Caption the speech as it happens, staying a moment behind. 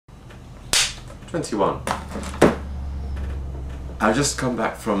21. I've just come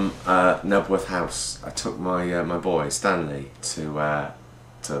back from Nebworth House. I took my my boy Stanley to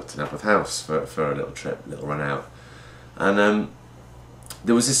Nebworth House for a little trip, little run out, and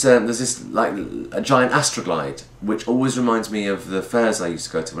there was this there's this like a giant astroglide, which always reminds me of the fairs I used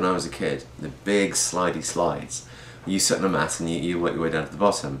to go to when I was a kid. The big slidey slides. You sit on a mat and you work your way down to the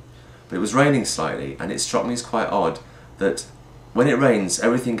bottom. But it was raining slightly, and it struck me as quite odd that when it rains,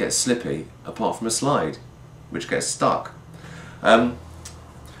 everything gets slippy apart from a slide, which gets stuck. And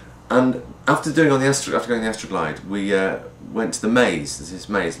after going on the astroglide, we went to the maze. There's this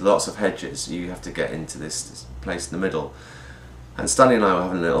maze, lots of hedges. You have to get into this place in the middle. And Stanley and I were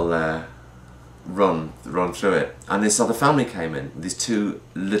having a little run through it. And this other family came in, these two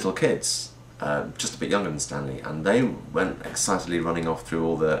little kids, just a bit younger than Stanley, and they went excitedly running off through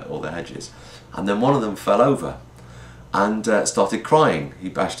all the hedges. And then one of them fell over and started crying. He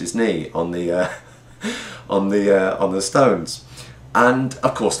bashed his knee on the on the stones. And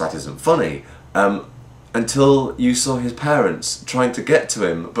of course that isn't funny, until you saw his parents trying to get to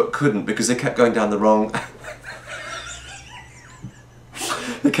him but couldn't, because they kept going down the wrong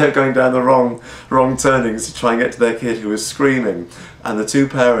wrong turnings to try and get to their kid who was screaming, and the two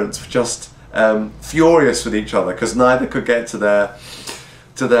parents were just furious with each other because neither could get to their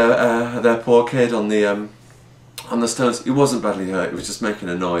poor kid on the stones. He wasn't badly hurt, it was just making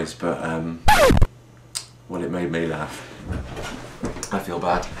a noise, but well, it made me laugh. I feel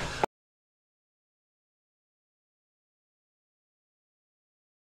bad.